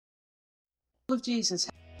of Jesus.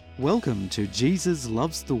 Welcome to Jesus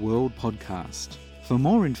Loves the World podcast. For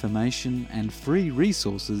more information and free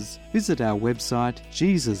resources, visit our website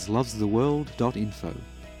jesuslovestheworld.info.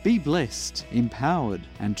 Be blessed, empowered,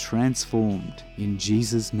 and transformed in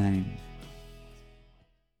Jesus' name.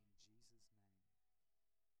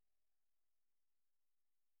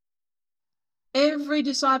 Every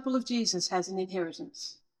disciple of Jesus has an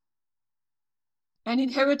inheritance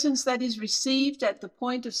that is received at the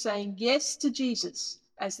point of saying yes to Jesus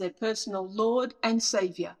as their personal Lord and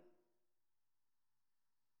Saviour.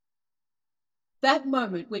 That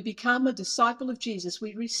moment we become a disciple of Jesus,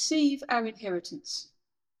 we receive our inheritance.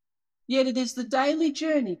 Yet it is the daily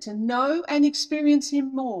journey to know and experience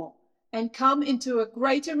Him more and come into a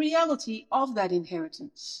greater reality of that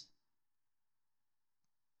inheritance.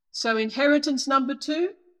 So inheritance number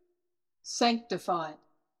 2, sanctified.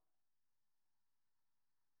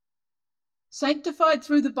 Sanctified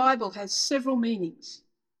through the Bible has several meanings.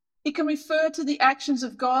 It can refer to the actions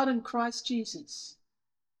of God and Christ Jesus.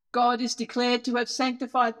 God is declared to have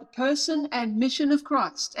sanctified the person and mission of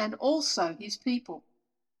Christ and also His people.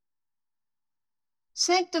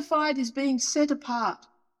 Sanctified is being set apart,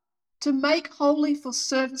 to make holy for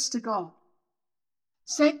service to God.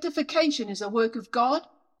 Sanctification is a work of God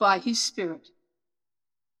by His Spirit.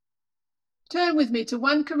 Turn with me to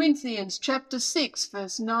 1 Corinthians chapter 6,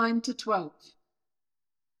 verse 9 to 12.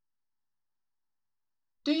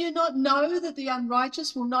 Do you not know that the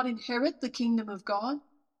unrighteous will not inherit the kingdom of God?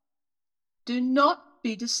 Do not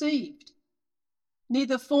be deceived.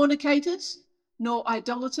 Neither fornicators, nor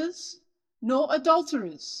idolaters, nor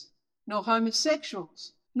adulterers, nor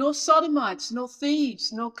homosexuals, nor sodomites, nor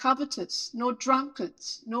thieves, nor covetous, nor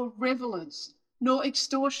drunkards, nor revelers, nor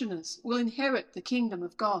extortioners will inherit the kingdom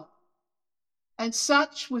of God. And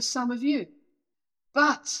such were some of you.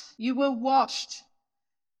 But you were washed,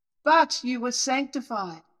 but you were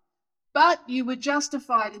sanctified, but you were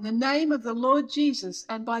justified in the name of the Lord Jesus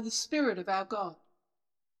and by the Spirit of our God.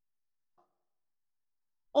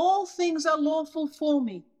 All things are lawful for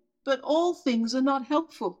me, but all things are not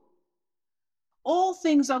helpful. All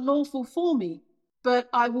things are lawful for me, but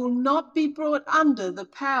I will not be brought under the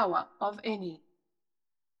power of any.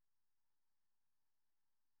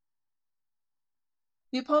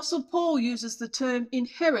 The Apostle Paul uses the term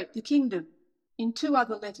inherit the kingdom in 2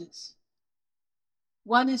 other letters.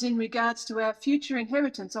 One is in regards to our future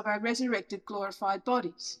inheritance of our resurrected glorified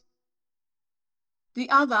bodies. The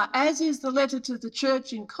other, as is the letter to the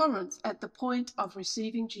church in Corinth at the point of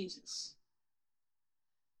receiving Jesus.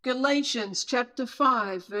 Galatians chapter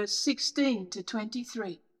 5, verse 16 to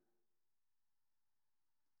 23.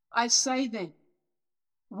 I say then,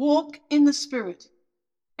 walk in the Spirit,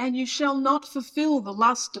 and you shall not fulfill the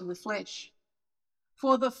lust of the flesh.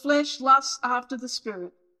 For the flesh lusts after the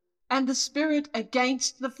Spirit, and the Spirit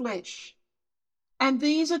against the flesh. And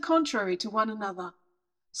these are contrary to one another,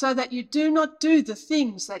 so that you do not do the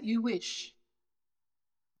things that you wish.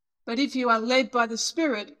 But if you are led by the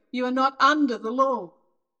Spirit, you are not under the law.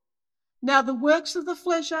 Now the works of the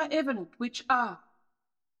flesh are evident, which are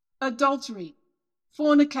adultery,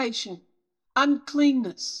 fornication,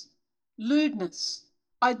 uncleanness, lewdness,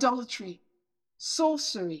 idolatry,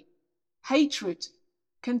 sorcery, hatred,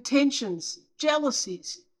 contentions,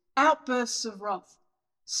 jealousies, outbursts of wrath,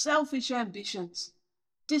 selfish ambitions,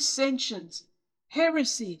 dissensions,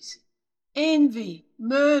 heresies, envy,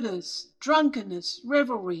 murders, drunkenness,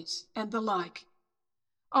 revelries, and the like,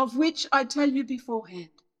 of which I tell you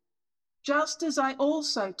beforehand, just as I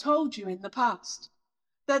also told you in the past,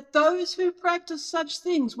 that those who practice such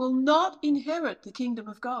things will not inherit the kingdom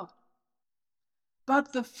of God.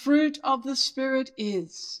 But the fruit of the Spirit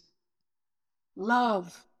is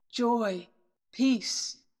love, joy,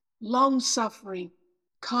 peace, long-suffering,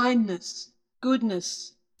 kindness,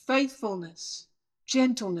 goodness, faithfulness,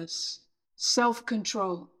 gentleness,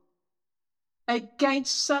 self-control.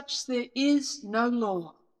 Against such there is no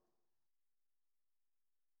law.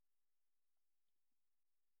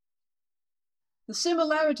 The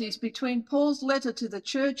similarities between Paul's letter to the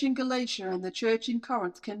church in Galatia and the church in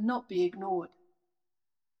Corinth cannot be ignored.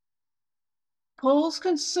 Paul's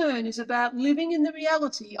concern is about living in the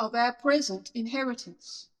reality of our present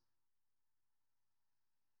inheritance.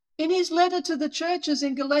 In his letter to the churches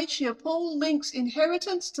in Galatia, Paul links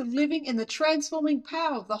inheritance to living in the transforming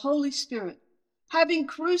power of the Holy Spirit, having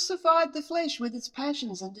crucified the flesh with its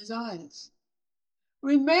passions and desires.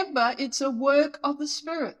 Remember, it's a work of the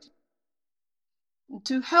Spirit.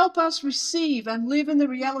 To help us receive and live in the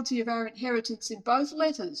reality of our inheritance in both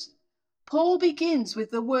letters, Paul begins with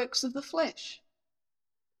the works of the flesh.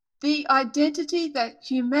 the identity that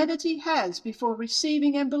humanity has before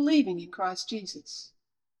receiving and believing in Christ Jesus.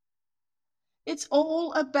 It's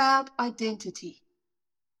all about identity.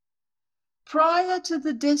 Prior to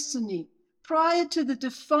the destiny, prior to the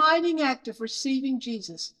defining act of receiving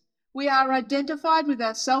Jesus, we are identified with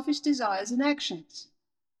our selfish desires and actions.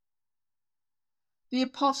 The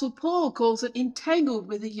Apostle Paul calls it entangled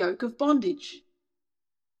with a yoke of bondage.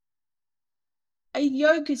 A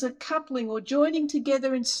yoke is a coupling or joining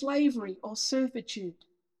together in slavery or servitude.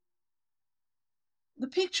 The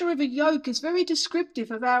picture of a yoke is very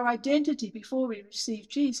descriptive of our identity before we receive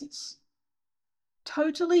Jesus.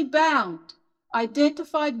 Totally bound,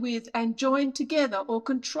 identified with and joined together or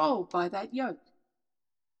controlled by that yoke.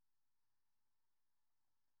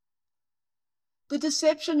 The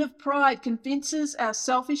deception of pride convinces our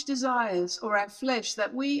selfish desires or our flesh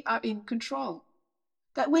that we are in control,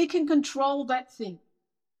 that we can control that thing.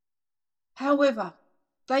 However,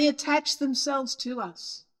 they attach themselves to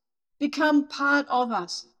us, become part of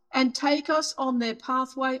us, and take us on their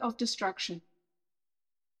pathway of destruction.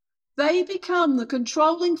 They become the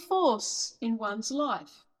controlling force in one's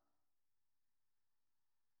life.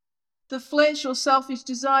 The flesh or selfish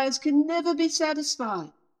desires can never be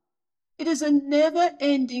satisfied. It is a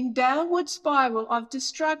never-ending downward spiral of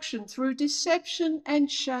destruction through deception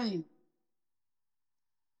and shame.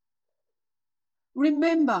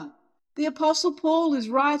 Remember, the Apostle Paul is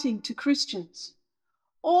writing to Christians,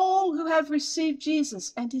 all who have received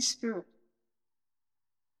Jesus and his Spirit.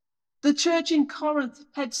 The church in Corinth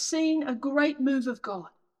had seen a great move of God,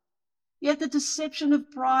 yet the deception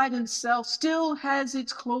of pride and self still has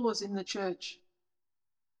its claws in the church.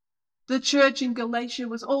 The church in Galatia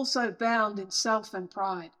was also bound in self and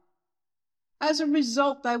pride. As a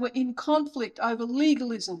result, they were in conflict over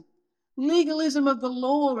legalism of the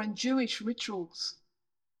law and Jewish rituals.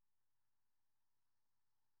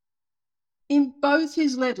 In both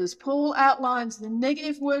his letters, Paul outlines the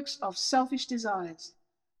negative works of selfish desires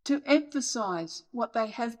to emphasize what they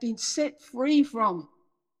have been set free from.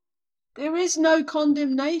 There is no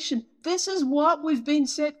condemnation. This is what we've been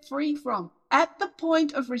set free from at the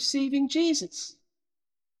point of receiving Jesus.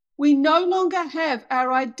 We no longer have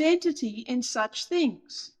our identity in such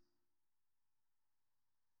things.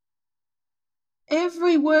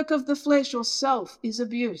 Every work of the flesh or self is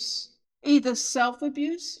abuse, either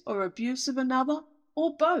self-abuse or abuse of another,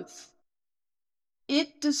 or both.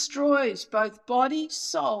 It destroys both body,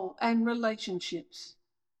 soul, and relationships.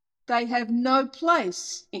 They have no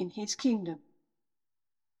place in his kingdom.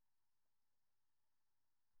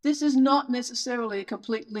 This is not necessarily a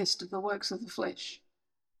complete list of the works of the flesh.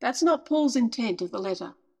 That's not Paul's intent of the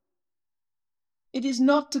letter. It is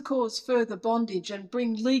not to cause further bondage and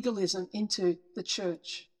bring legalism into the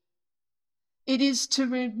church. It is to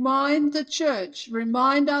remind the church,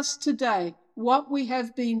 remind us today what we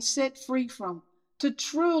have been set free from, to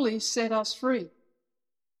truly set us free.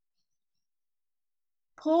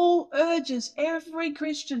 Paul urges every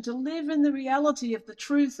Christian to live in the reality of the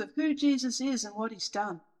truth of who Jesus is and what he's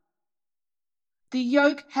done. The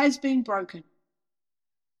yoke has been broken.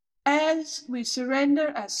 As we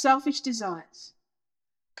surrender our selfish desires,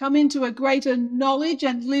 come into a greater knowledge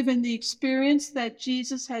and live in the experience that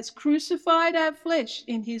Jesus has crucified our flesh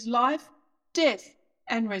in his life, death,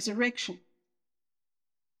 and resurrection.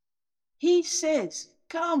 He says,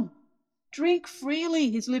 come, drink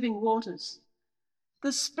freely his living waters,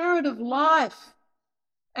 the Spirit of life,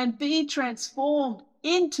 and be transformed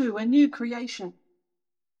into a new creation.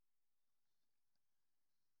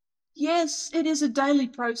 Yes, it is a daily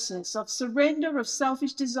process of surrender of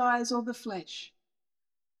selfish desires or the flesh,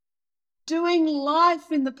 doing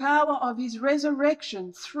life in the power of his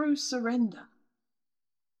resurrection through surrender.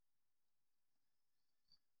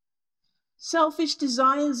 Selfish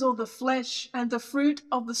desires or the flesh and the fruit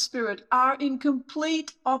of the Spirit are in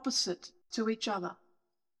complete opposite to each other.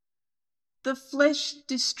 The flesh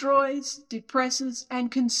destroys, depresses, and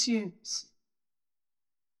consumes.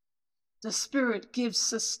 The Spirit gives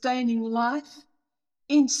sustaining life,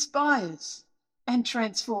 inspires, and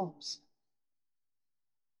transforms.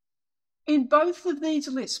 In both of these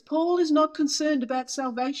lists, Paul is not concerned about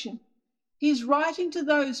salvation. He is writing to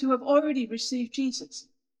those who have already received Jesus.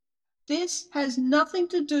 This has nothing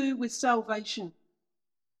to do with salvation.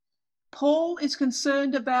 Paul is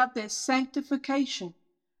concerned about their sanctification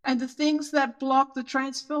and the things that block the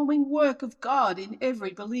transforming work of God in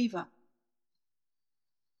every believer.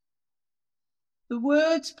 The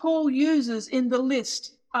words Paul uses in the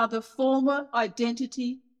list are the former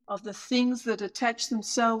identity of the things that attach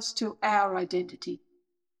themselves to our identity.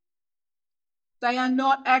 They are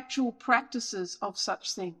not actual practices of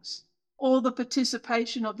such things or the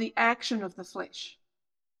participation of the action of the flesh.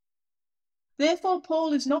 Therefore,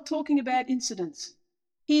 Paul is not talking about incidents.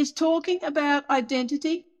 He is talking about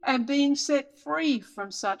identity and being set free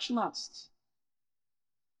from such lusts.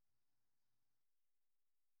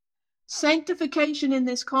 Sanctification in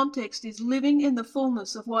this context is living in the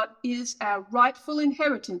fullness of what is our rightful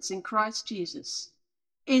inheritance in Christ Jesus,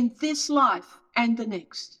 in this life and the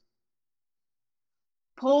next.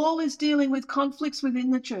 Paul is dealing with conflicts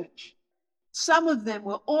within the church. Some of them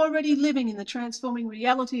were already living in the transforming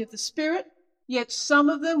reality of the Spirit, yet some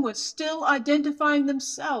of them were still identifying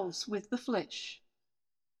themselves with the flesh.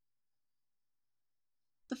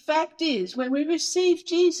 The fact is, when we receive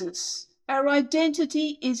Jesus, our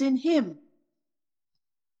identity is in him.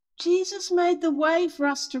 Jesus made the way for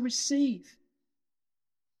us to receive.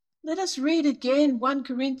 Let us read again 1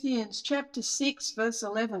 Corinthians chapter 6, verse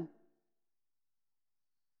 11.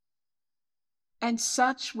 And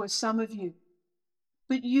such were some of you.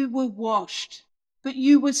 But you were washed, but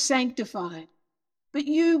you were sanctified, but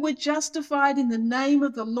you were justified in the name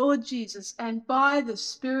of the Lord Jesus and by the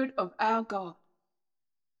Spirit of our God.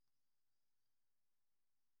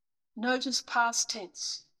 Notice past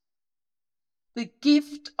tense. The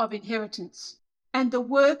gift of inheritance and the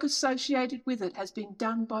work associated with it has been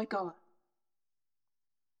done by God.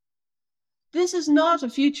 This is not a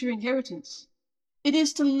future inheritance. It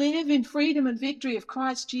is to live in freedom and victory of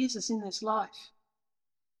Christ Jesus in this life.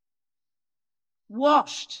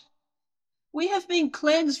 Washed. We have been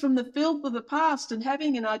cleansed from the filth of the past and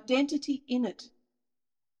having an identity in it.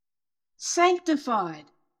 Sanctified.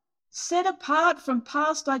 Set apart from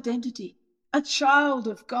past identity. A child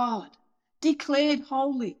of God. Declared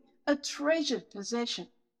holy. A treasured possession.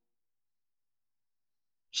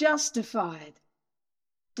 Justified.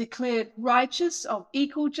 Declared righteous of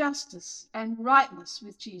equal justice and rightness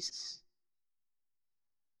with Jesus.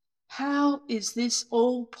 How is this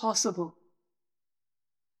all possible?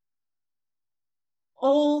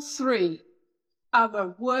 All three are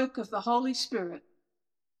a work of the Holy Spirit,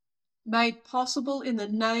 made possible in the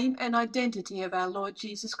name and identity of our Lord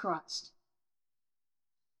Jesus Christ.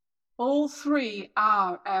 All three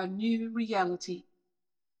are our new reality.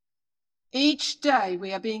 Each day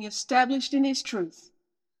we are being established in his truth,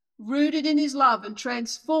 rooted in his love and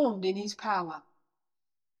transformed in his power.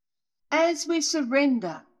 As we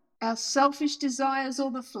surrender our selfish desires or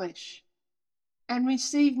the flesh and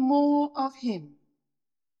receive more of him,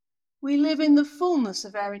 we live in the fullness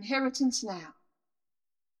of our inheritance now.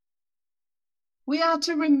 We are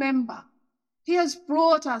to remember, he has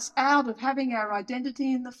brought us out of having our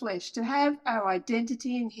identity in the flesh to have our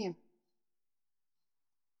identity in him.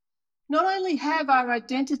 Not only have our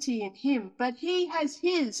identity in him, but he has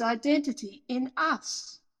his identity in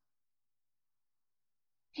us.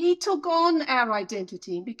 He took on our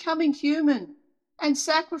identity, becoming human, and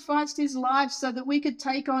sacrificed his life so that we could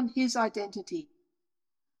take on his identity.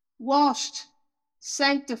 Washed,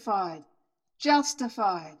 sanctified,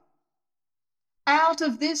 justified. Out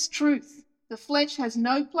of this truth, the flesh has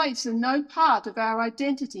no place and no part of our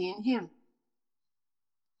identity in him.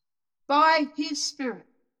 By his Spirit,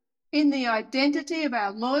 in the identity of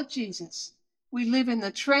our Lord Jesus, we live in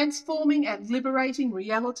the transforming and liberating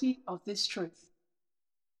reality of this truth.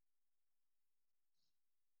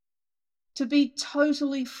 To be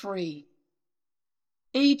totally free,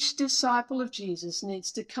 each disciple of Jesus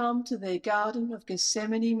needs to come to their Garden of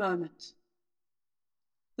Gethsemane moment,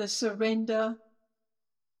 the surrender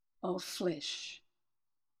of flesh,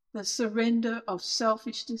 the surrender of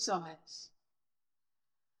selfish desires.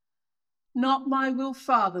 Not my will,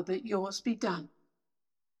 Father, but yours be done.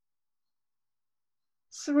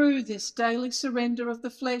 Through this daily surrender of the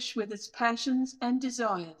flesh with its passions and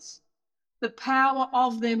desires, the power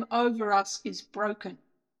of them over us is broken.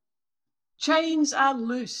 Chains are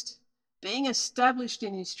loosed, being established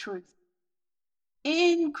in his truth.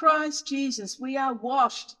 In Christ Jesus we are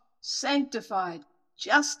washed, sanctified,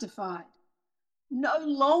 justified, no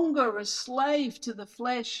longer a slave to the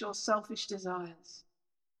flesh or selfish desires,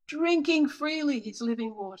 drinking freely his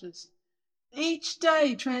living waters, each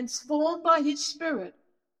day transformed by his Spirit,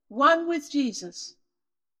 one with Jesus,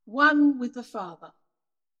 one with the Father.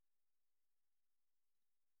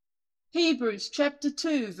 Hebrews chapter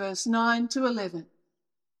 2, verse 9 to 11.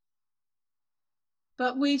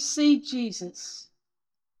 But we see Jesus,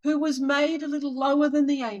 who was made a little lower than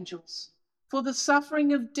the angels, for the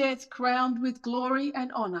suffering of death crowned with glory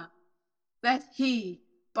and honor, that he,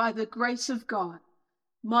 by the grace of God,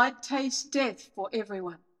 might taste death for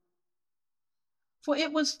everyone. For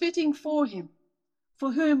it was fitting for him,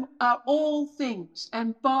 for whom are all things,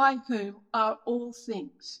 and by whom are all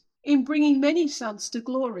things, in bringing many sons to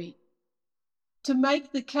glory, to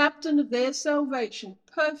make the captain of their salvation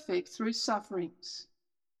perfect through sufferings.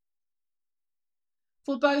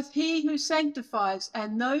 For both he who sanctifies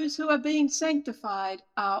and those who are being sanctified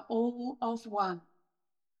are all of one,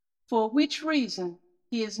 for which reason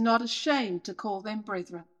he is not ashamed to call them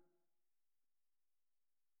brethren.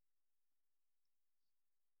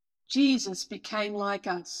 Jesus became like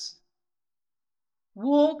us,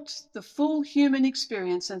 walked the full human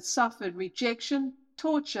experience and suffered rejection,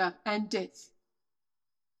 torture, and death.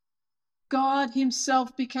 God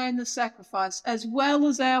himself became the sacrifice as well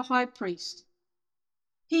as our high priest.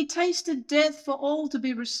 He tasted death for all to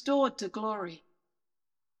be restored to glory,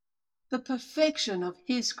 the perfection of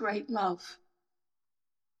his great love.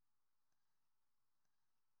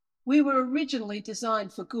 We were originally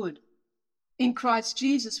designed for good. In Christ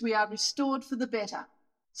Jesus, we are restored for the better,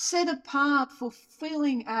 set apart for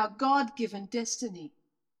fulfilling our God-given destiny,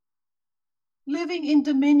 living in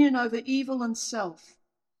dominion over evil and self,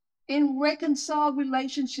 in reconciled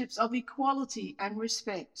relationships of equality and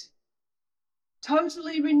respect,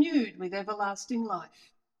 totally renewed with everlasting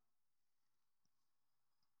life.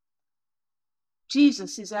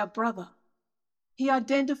 Jesus is our brother. He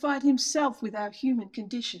identified himself with our human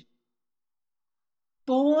condition.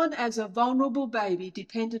 Born as a vulnerable baby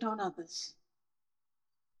dependent on others,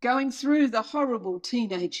 going through the horrible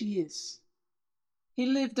teenage years. He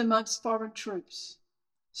lived amongst foreign troops,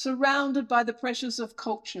 surrounded by the pressures of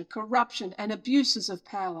culture, corruption, and abuses of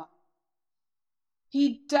power.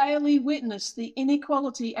 He daily witnessed the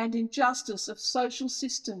inequality and injustice of social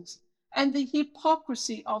systems and the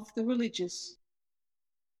hypocrisy of the religious.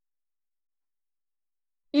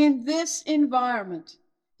 In this environment,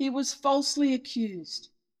 he was falsely accused,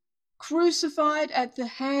 crucified at the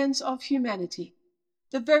hands of humanity,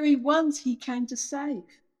 the very ones he came to save.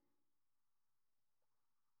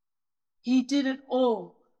 He did it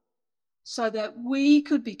all so that we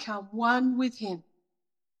could become one with him.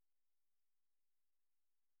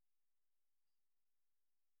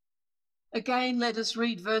 Again, let us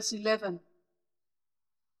read verse 11.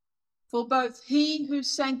 For both he who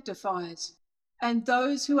sanctifies and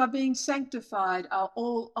those who are being sanctified are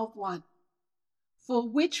all of one, for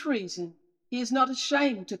which reason he is not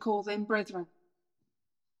ashamed to call them brethren.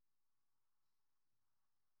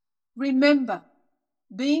 Remember,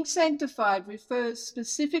 being sanctified refers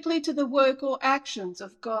specifically to the work or actions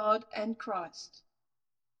of God and Christ.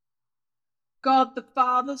 God the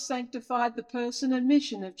Father sanctified the person and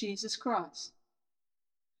mission of Jesus Christ.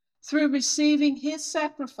 Through receiving his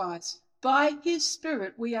sacrifice, by his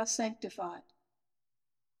Spirit we are sanctified.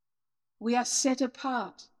 We are set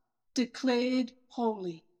apart, declared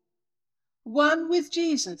holy, one with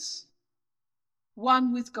Jesus,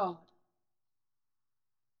 one with God.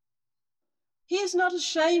 He is not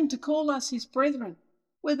ashamed to call us his brethren.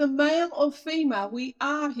 Whether male or female, we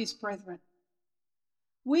are his brethren.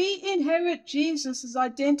 We inherit Jesus'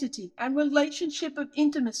 identity and relationship of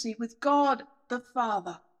intimacy with God the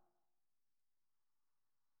Father.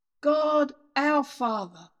 God, our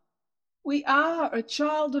Father. We are a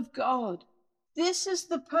child of God. This is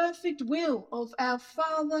the perfect will of our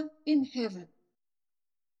Father in heaven.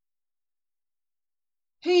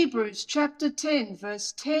 Hebrews chapter 10,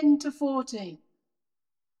 verse 10 to 14.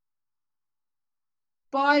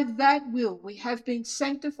 By that will we have been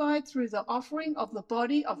sanctified through the offering of the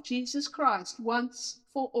body of Jesus Christ once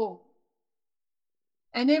for all.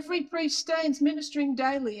 And every priest stands ministering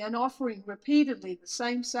daily and offering repeatedly the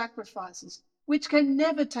same sacrifices, which can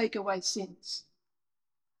never take away sins.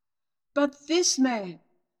 But this man,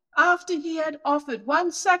 after he had offered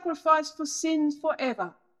one sacrifice for sins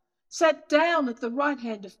forever, sat down at the right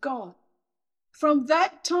hand of God, from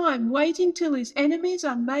that time waiting till his enemies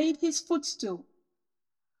are made his footstool.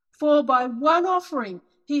 For by one offering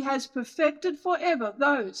he has perfected forever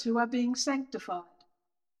those who are being sanctified.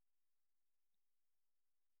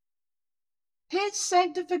 His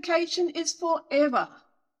sanctification is forever,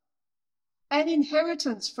 an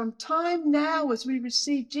inheritance from time now as we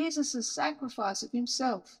receive Jesus' sacrifice of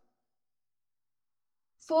himself.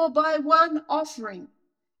 For by one offering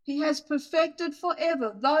he has perfected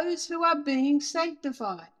forever those who are being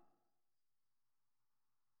sanctified.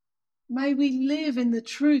 May we live in the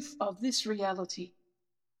truth of this reality,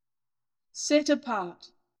 set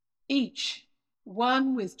apart, each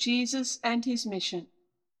one with Jesus and his mission,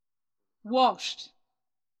 washed,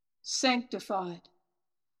 sanctified,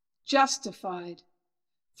 justified,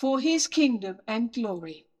 for his kingdom and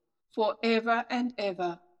glory, forever and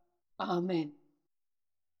ever. Amen.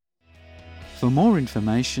 For more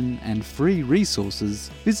information and free resources,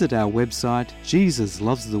 visit our website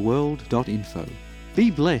jesuslovestheworld.info. Be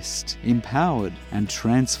blessed, empowered, and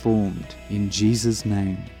transformed in Jesus'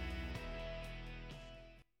 name.